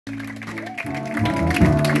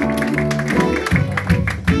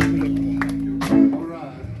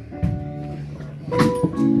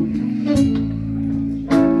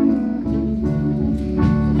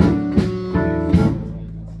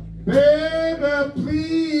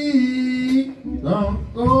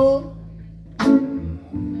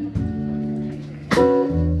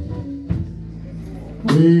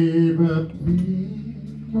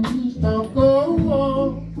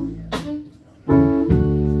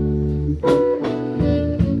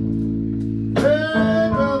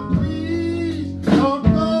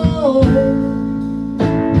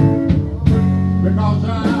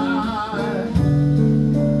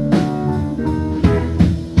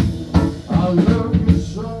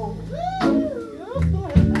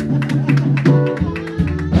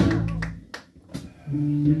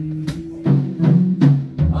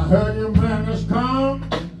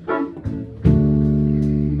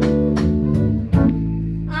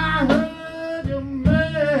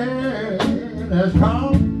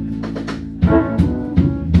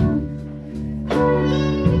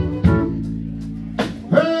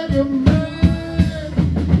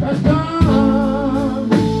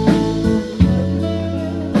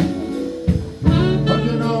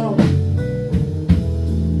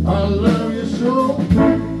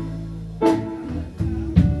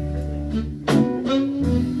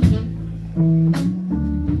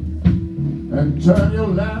Turn your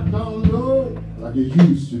lamp down low like you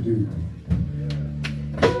used to do.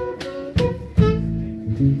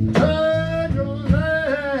 Turn your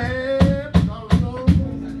lamp down low.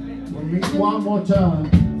 We'll meet one more time.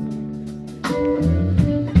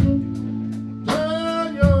 Turn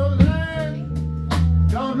your lamp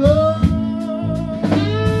down low.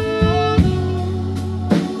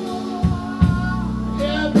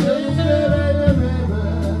 Yeah, baby, baby,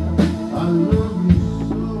 I love you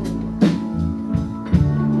so.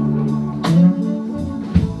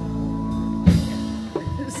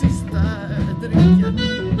 Sista drycken.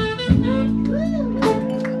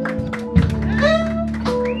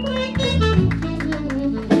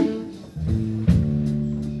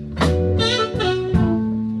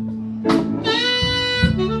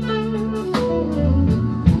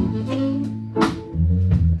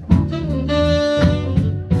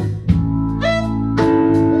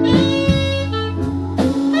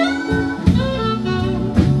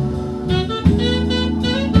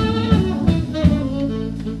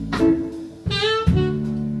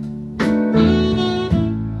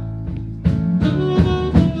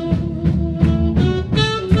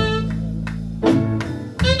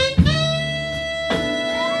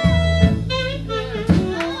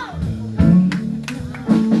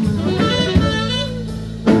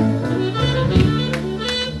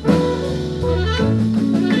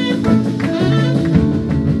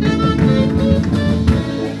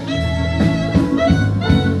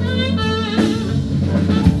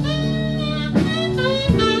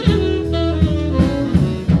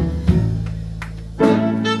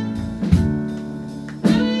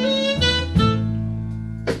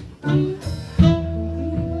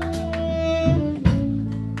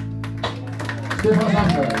 Stefan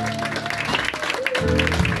Sandberg.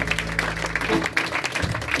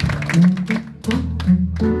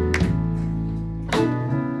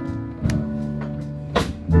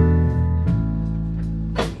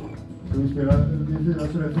 Ska vi spela, det firar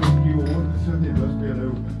så rätt 80 år sedan ni började spela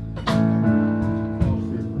upp.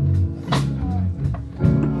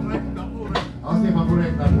 Ja, Stefan får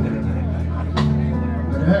räkna på det.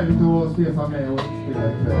 Men det är härligt att ha Stefan med och spela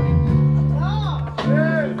ikväll.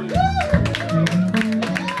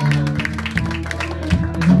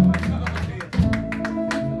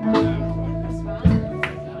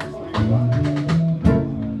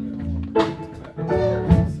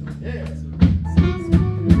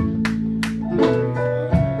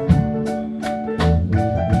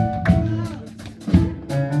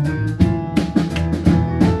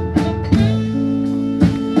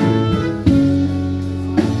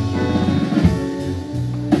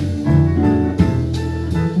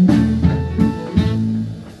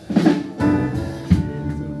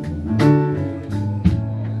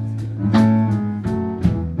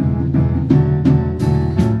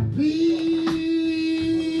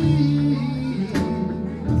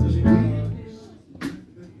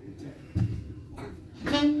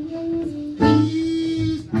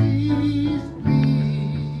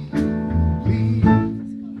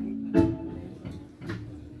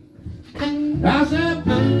 I said,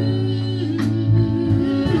 please,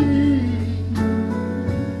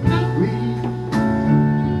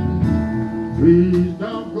 please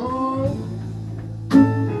don't go.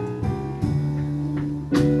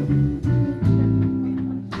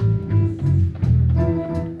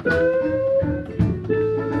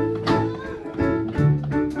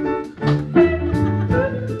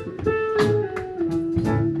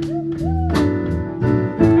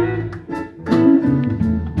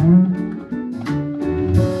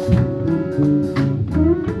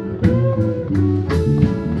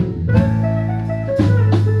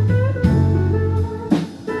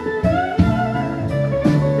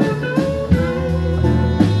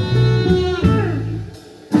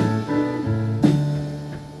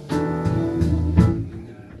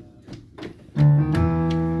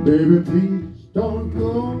 Baby, please don't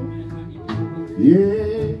go.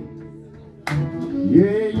 Yeah,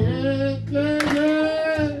 yeah, yeah, yeah,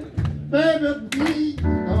 yeah. Baby, please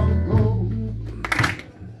don't go.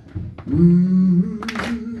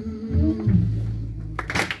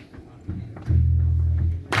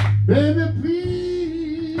 Baby,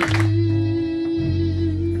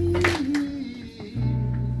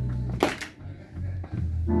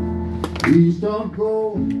 please don't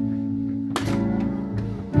go.